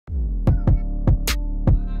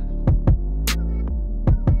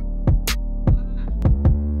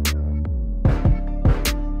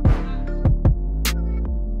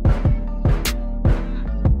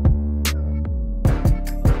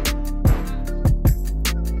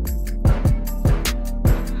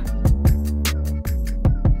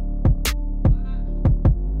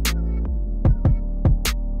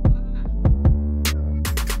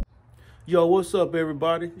Yo, what's up,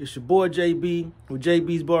 everybody? It's your boy JB with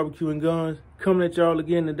JB's Barbecue and Guns, coming at y'all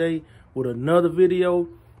again today with another video.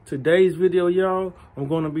 Today's video, y'all, I'm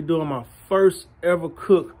going to be doing my first ever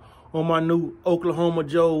cook on my new Oklahoma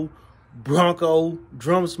Joe Bronco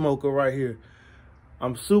drum smoker right here.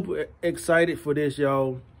 I'm super excited for this,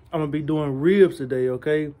 y'all. I'm going to be doing ribs today,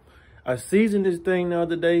 okay? I seasoned this thing the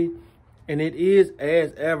other day, and it is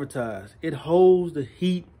as advertised. It holds the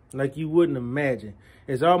heat like you wouldn't imagine.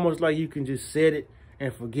 It's almost like you can just set it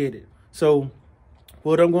and forget it. So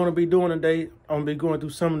what I'm going to be doing today, I'm going to be going through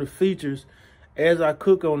some of the features as I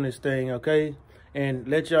cook on this thing, okay? And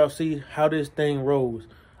let y'all see how this thing rolls.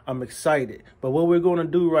 I'm excited. But what we're going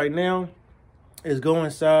to do right now is go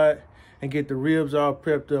inside and get the ribs all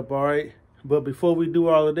prepped up, all right? But before we do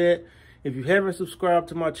all of that, if you haven't subscribed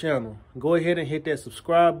to my channel, go ahead and hit that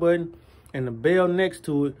subscribe button and the bell next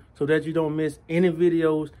to it so that you don't miss any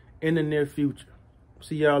videos in the near future.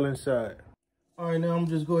 See y'all inside. All right, now I'm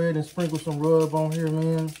just go ahead and sprinkle some rub on here,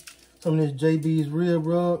 man. Some of this JB's rib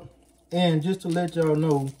rub. And just to let y'all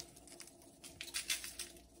know,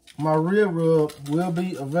 my rib rub will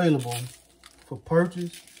be available for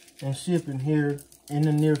purchase and shipping here in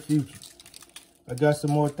the near future. I got some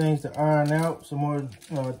more things to iron out, some more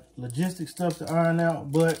logistic stuff to iron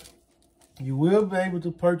out, but you will be able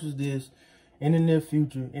to purchase this in the near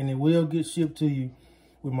future, and it will get shipped to you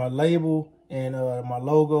with my label and my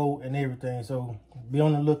logo and everything. So be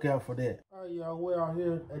on the lookout for that. All right, y'all, we're out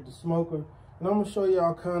here at the smoker, and I'm gonna show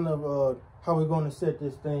y'all kind of how we're gonna set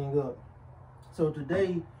this thing up. So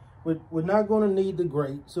today, we're not gonna need the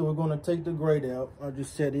grate, so we're gonna take the grate out. I'll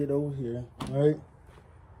just set it over here, all right?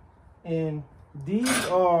 And these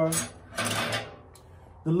are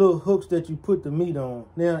the little hooks that you put the meat on.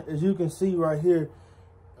 Now, as you can see right here,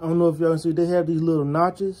 I don't know if y'all can see, they have these little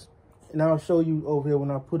notches, and I'll show you over here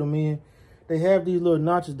when I put them in. They have these little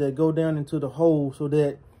notches that go down into the hole so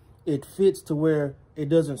that it fits to where it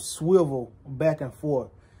doesn't swivel back and forth.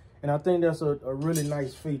 And I think that's a really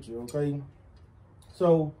nice feature, okay?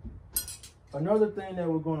 So another thing that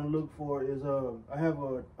we're going to look for is I have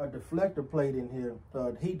a deflector plate in here,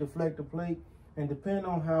 heat deflector plate. And depending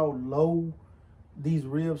on how low these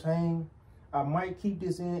ribs hang, I might keep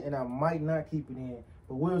this in and I might not keep it in.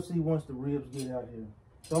 But we'll see once the ribs get out here.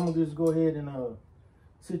 So I'm going to just go ahead and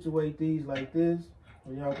situate these like this,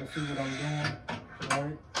 so y'all can see what I'm doing, all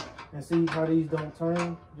right? And see how these don't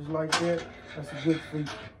turn, just like that. That's a good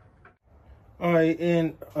feature. All right,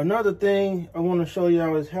 and another thing I want to show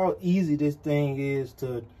y'all is how easy this thing is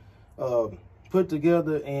to put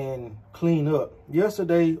together and clean up.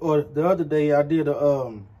 Yesterday, or the other day, I did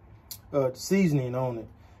a seasoning on it.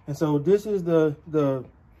 And so this is the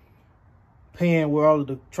pan where all of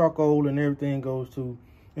the charcoal and everything goes to.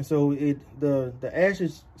 And so the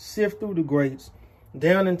ashes sift through the grates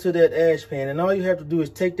down into that ash pan. And all you have to do is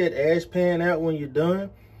take that ash pan out when you're done,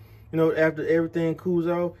 you know, after everything cools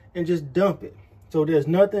off, and just dump it. So there's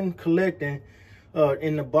nothing collecting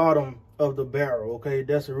in the bottom of the barrel, okay?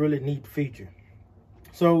 That's a really neat feature.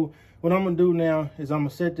 So what I'm gonna do now is I'm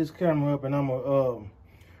gonna set this camera up and I'm gonna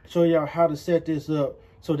show y'all how to set this up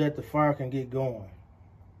so that the fire can get going.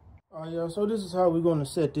 All right, y'all, so this is how we're gonna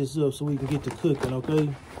set this up so we can get to cooking, okay?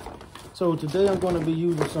 So today I'm gonna be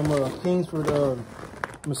using some Kingsford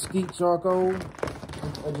mesquite charcoal.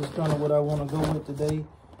 That's just kind of what I wanna go with today.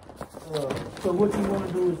 So what you wanna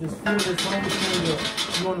do is just fill this whole thing up.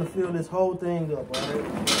 You wanna fill this whole thing up, all right?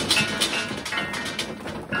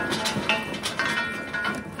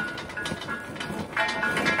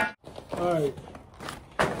 All right,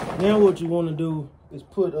 now what you want to do is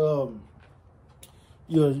put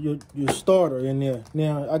your starter in there.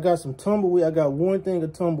 Now I got some tumbleweed. I got one thing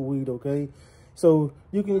of tumbleweed, okay? So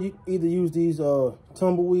you can either use these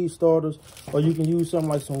tumbleweed starters, or you can use something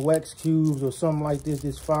like some wax cubes or something like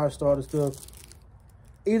this fire starter stuff.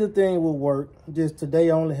 Either thing will work. Just today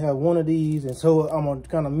I only have one of these, and so I'm gonna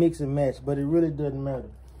kind of mix and match, but it really doesn't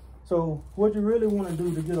matter. So what you really want to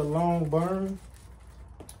do to get a long burn,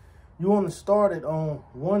 you want to start it on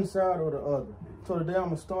one side or the other. So today I'm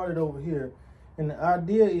gonna start it over here, and the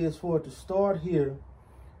idea is for it to start here,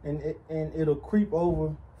 and it'll creep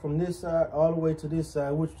over from this side all the way to this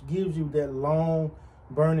side, which gives you that long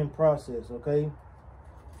burning process, okay?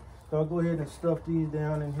 So I'll go ahead and stuff these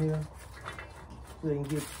down in here so they can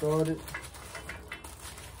get started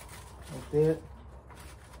like that.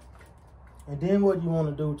 And then what you want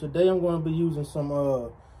to do, today I'm going to be using some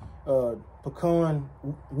pecan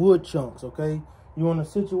wood chunks, okay? You want to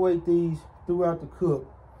situate these throughout the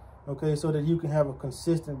cook, okay, so that you can have a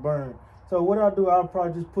consistent burn. So what I'll do, I'll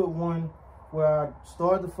probably just put one where I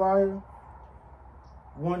start the fire,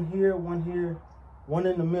 one here, one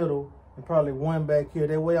in the middle, and probably one back here.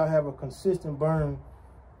 That way I have a consistent burn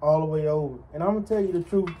all the way over. And I'm gonna tell you the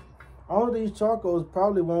truth, all of these charcoals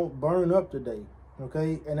probably won't burn up today,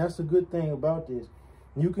 okay? And that's the good thing about this.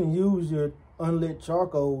 You can use your unlit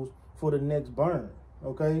charcoals for the next burn,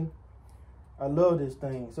 okay? I love this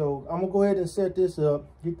thing. So I'm gonna go ahead and set this up,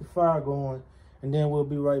 get the fire going, and then we'll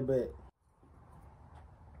be right back.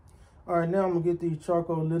 All right, now I'm gonna get these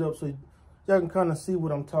charcoal lit up so y'all can kind of see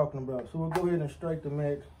what I'm talking about. So we'll go ahead and strike the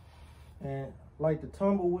match and light the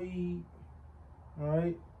tumbleweed, all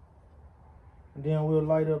right? And then we'll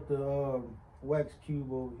light up the wax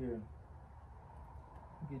cube over here.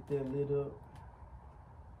 Get that lit up.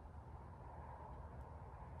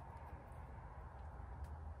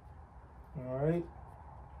 All right.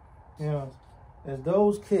 Now, as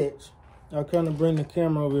those catch, I'll kind of bring the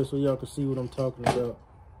camera over here so y'all can see what I'm talking about.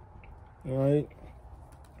 All right.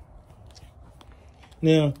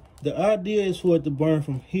 Now, the idea is for it to burn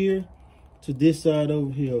from here to this side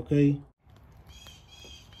over here, okay?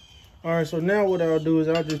 All right, so now what I'll do is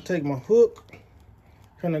I'll just take my hook,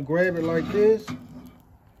 kind of grab it like this,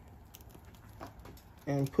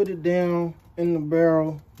 and put it down in the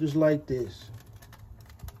barrel just like this.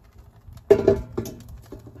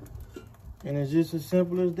 And it's just as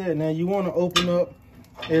simple as that. Now you want to open up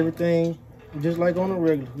everything just like on a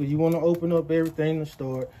regular. You want to open up everything to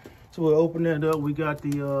start. So we'll open that up. We got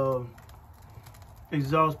the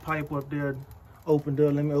exhaust pipe up there opened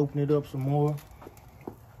up. Let me open it up some more.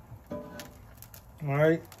 All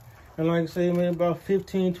right. And like I say, in about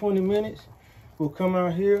 15-20 minutes, we'll come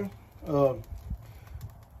out here,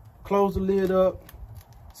 close the lid up,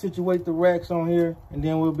 situate the racks on here, and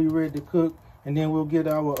then we'll be ready to cook. And then we'll get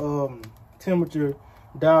our temperature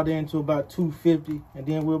dialed in to about 250, and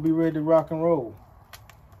then we'll be ready to rock and roll.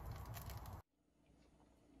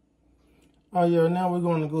 Oh yeah, now we're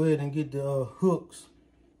going to go ahead and get the hooks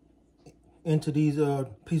into these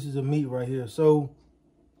pieces of meat right here. So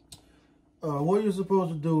what you're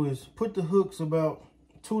supposed to do is put the hooks about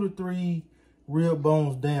 2 to 3 rib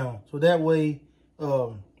bones down. So that way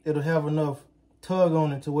it'll have enough tug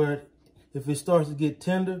on it to where if it starts to get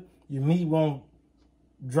tender, your meat won't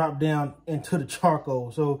drop down into the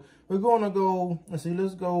charcoal. So we're going to go, let's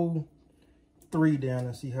go 3 down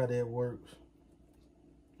and see how that works.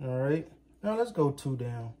 All right. Now let's go 2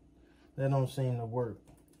 down. That don't seem to work.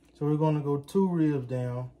 So we're going to go 2 ribs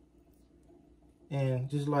down, and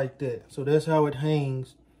just like that. So that's how it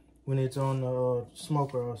hangs when it's on the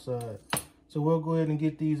smoker outside. So we'll go ahead and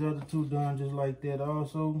get these other 2 done just like that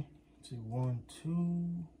also. Let's see, 1, 2.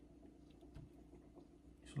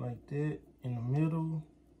 Just like that in the middle.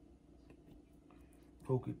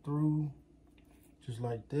 Poke it through, just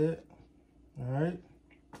like that. All right.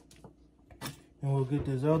 And we'll get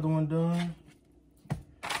this other one done.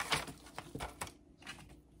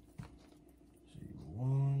 See,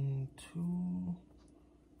 1, 2,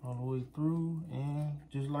 all the way through, and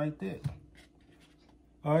just like that.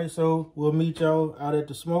 All right, so we'll meet y'all out at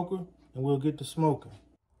the smoker, and we'll get the smoking.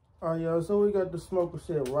 All right, y'all, so we got the smoker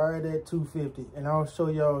set right at 250, and I'll show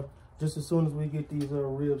y'all just as soon as we get these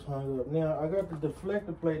ribs hung up. Now, I got the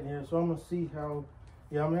deflector plate in here, so I'm gonna see how,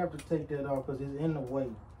 yeah, I'm gonna have to take that off because it's in the way.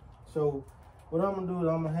 So what I'm gonna do is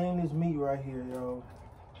I'm gonna hang this meat right here, y'all.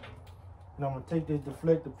 And I'm gonna take this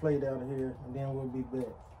deflector plate out of here, and then we'll be back.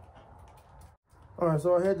 All right,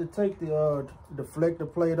 so I had to take the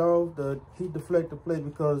deflector plate off, the heat deflector plate,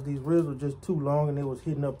 because these ribs were just too long and it was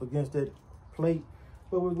hitting up against that plate.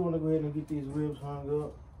 But we're gonna go ahead and get these ribs hung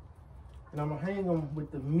up. And I'm gonna hang them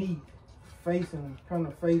with the meat facing, kind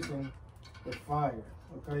of facing the fire,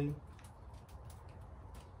 okay?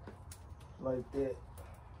 Like that.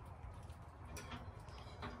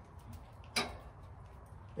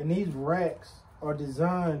 And these racks are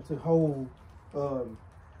designed to hold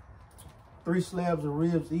 3 slabs of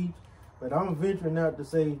ribs each, but I'm venturing out to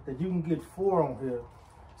say that you can get 4 on here.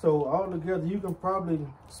 So all together, you can probably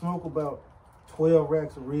smoke about 12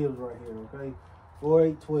 racks of ribs right here, okay? 4,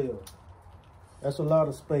 8, 12. That's a lot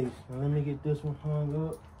of space. Now let me get this one hung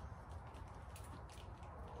up.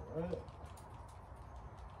 All right.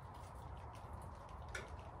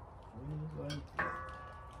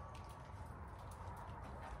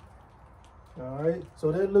 All right,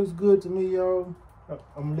 so that looks good to me, y'all.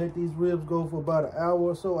 I'm gonna let these ribs go for about an hour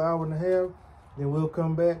or so, hour and a half. Then we'll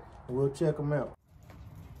come back and we'll check them out.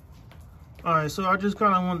 All right, so I just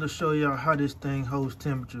kind of wanted to show y'all how this thing holds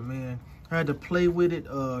temperature, man. I had to play with it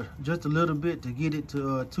just a little bit to get it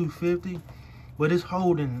to 250, but it's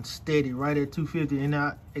holding steady right at 250, and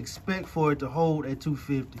I expect for it to hold at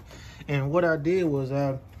 250. And what I did was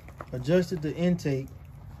I adjusted the intake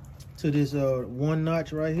to this 1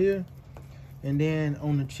 notch right here. And then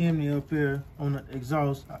on the chimney up here, on the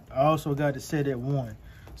exhaust, I also got it set at 1.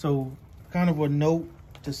 So kind of a note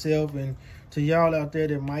to self and to y'all out there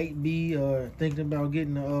that might be thinking about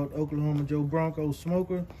getting the Oklahoma Joe Bronco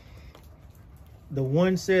smoker. The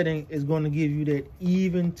 1 setting is going to give you that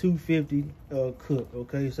even 250 cook,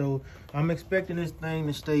 okay? So I'm expecting this thing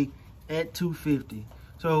to stay at 250.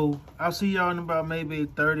 So I'll see y'all in about maybe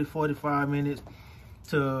 30, 45 minutes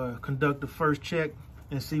to conduct the first check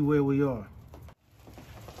and see where we are.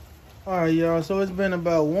 All right, y'all, so it's been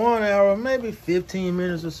about 1 hour, maybe 15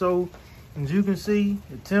 minutes or so. As you can see,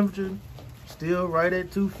 the temperature still right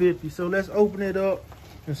at 250. So let's open it up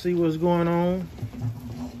and see what's going on.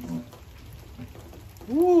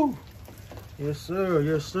 Woo! Yes, sir.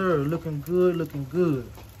 Yes, sir. Looking good. Looking good.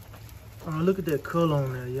 Oh, look at that color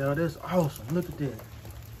on there, y'all. That's awesome. Look at that.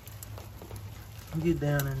 Get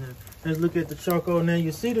down in there. Let's look at the charcoal now.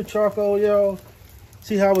 You see the charcoal, y'all?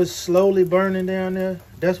 See how it's slowly burning down there?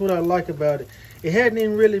 That's what I like about it. It hadn't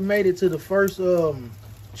even really made it to the first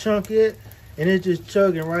chunk yet, and it's just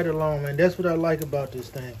chugging right along, man. That's what I like about this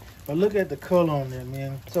thing. But look at the color on there,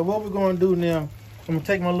 man. So what we're going to do now, I'm going to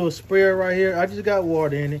take my little sprayer right here. I just got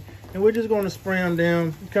water in it, and we're just going to spray them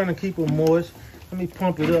down, kind of keep them moist. Let me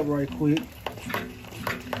pump it up right quick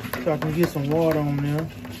so I can get some water on there.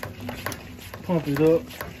 Pump it up.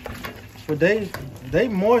 But they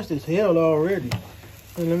moist as hell already.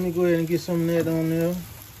 So let me go ahead and get some of that on there.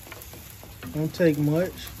 Don't take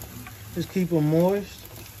much. Just keep them moist.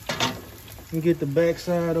 And get the back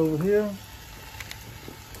side over here.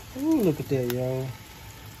 Ooh, look at that, y'all.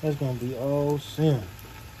 That's gonna be awesome.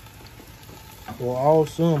 Or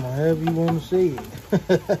awesome, however you want to say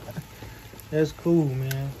it. That's cool,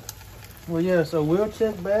 man. Well, yeah, so we'll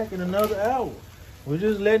check back in another hour. We're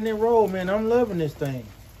just letting it roll, man. I'm loving this thing.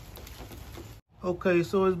 Okay,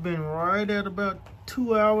 so it's been right at about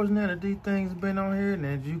 2 hours now that these things have been on here. And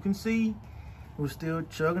as you can see, we're still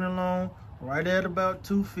chugging along right at about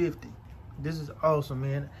 250. This is awesome,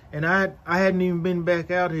 man. And I hadn't even been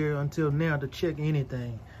back out here until now to check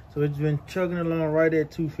anything. So it's been chugging along right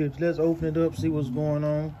at 250. Let's open it up, see what's going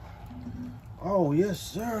on. Oh, yes,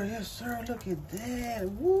 sir. Yes, sir. Look at that.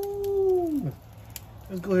 Woo.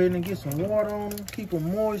 Let's go ahead and get some water on them. Keep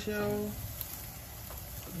them moist, y'all.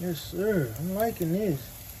 Yes, sir. I'm liking this.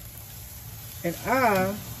 And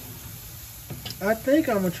I think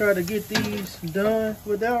I'm going to try to get these done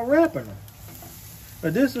without wrapping them.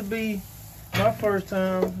 But this will be my first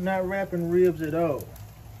time not wrapping ribs at all.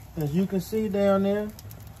 As you can see down there,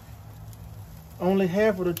 only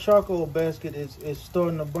half of the charcoal basket is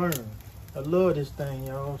starting to burn. I love this thing,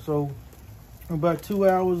 y'all. So I'm about 2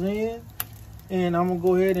 hours in, and I'm gonna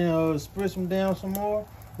go ahead and spritz them down some more.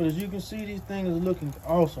 But as you can see, these things are looking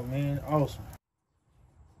awesome, man. Awesome.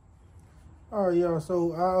 All right, y'all.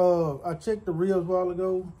 So I checked the ribs a while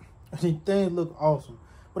ago. These things look awesome.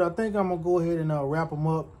 But I think I'm gonna go ahead and wrap them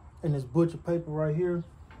up in this butcher paper right here,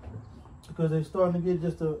 because they're starting to get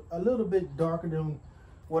just a little bit darker than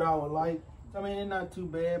what I would like. I mean, they're not too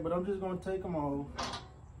bad, but I'm just gonna take them off.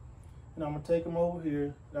 And I'm gonna take them over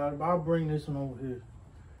here. I'll bring this one over here.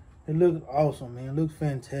 It looks awesome, man. It looks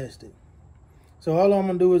fantastic. So all I'm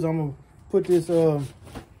gonna do is I'm gonna put this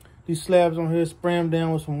these slabs on here, spray them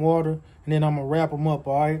down with some water, and then I'm gonna wrap them up.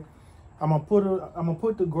 All right. I'm gonna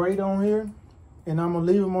put the grate on here, and I'm gonna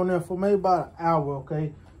leave them on there for maybe about an hour,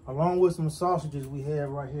 okay? Along with some sausages we have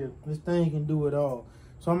right here. This thing can do it all.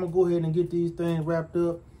 So I'm gonna go ahead and get these things wrapped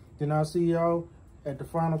up. Then I'll see y'all at the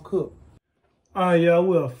final cook. All right, y'all,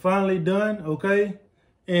 we're finally done, okay?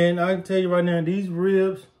 And I can tell you right now, these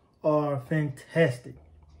ribs are fantastic.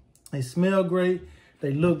 They smell great.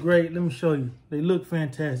 They look great. Let me show you. They look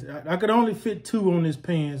fantastic. I could only fit 2 on this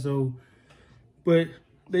pan, so, but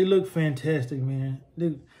they look fantastic, man.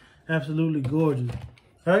 They're absolutely gorgeous.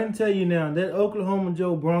 I can tell you now, that Oklahoma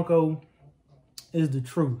Joe Bronco is the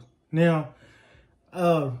truth. Now,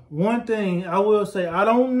 one thing I will say, I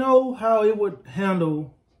don't know how it would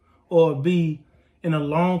handle or be in a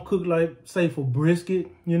long cook, like say for brisket,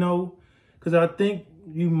 you know, because I think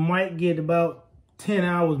you might get about 10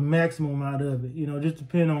 hours maximum out of it, you know, just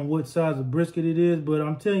depending on what size of brisket it is. But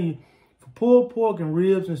I'm telling you, for pulled pork and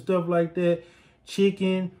ribs and stuff like that,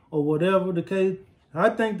 chicken or whatever the case,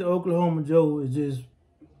 I think the Oklahoma Joe is just,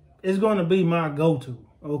 it's going to be my go-to,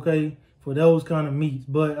 okay, for those kind of meats.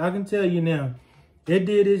 But I can tell you now, it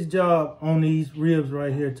did its job on these ribs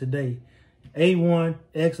right here today. A1,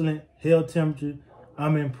 excellent, held temperature.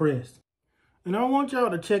 I'm impressed. And I want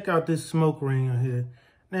y'all to check out this smoke ring right here.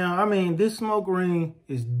 Now, I mean, this smoke ring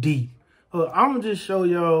is deep. I'm going to just show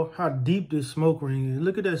y'all how deep this smoke ring is.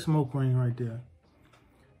 Look at that smoke ring right there.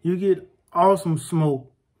 You get awesome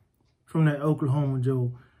smoke from that Oklahoma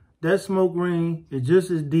Joe. That smoke ring is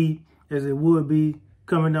just as deep as it would be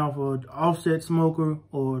coming off an offset smoker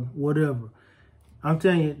or whatever. I'm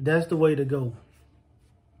telling you, that's the way to go.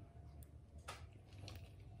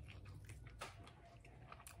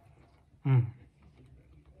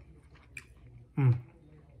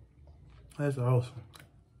 That's awesome.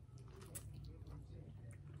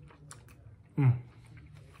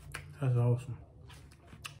 That's awesome.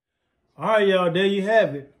 All right, y'all, there you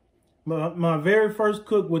have it. My very first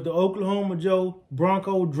cook with the Oklahoma Joe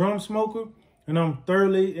Bronco drum smoker, and I'm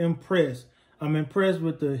thoroughly impressed. I'm impressed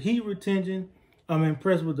with the heat retention. I'm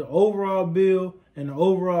impressed with the overall build and the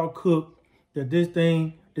overall cook that this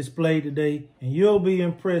thing displayed today, and you'll be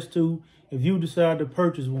impressed too if you decide to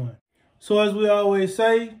purchase one. So as we always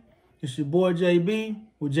say, it's your boy JB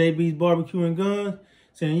with JB's Barbecue and Guns,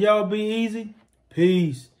 saying y'all be easy,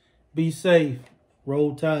 peace, be safe,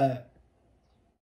 roll tide.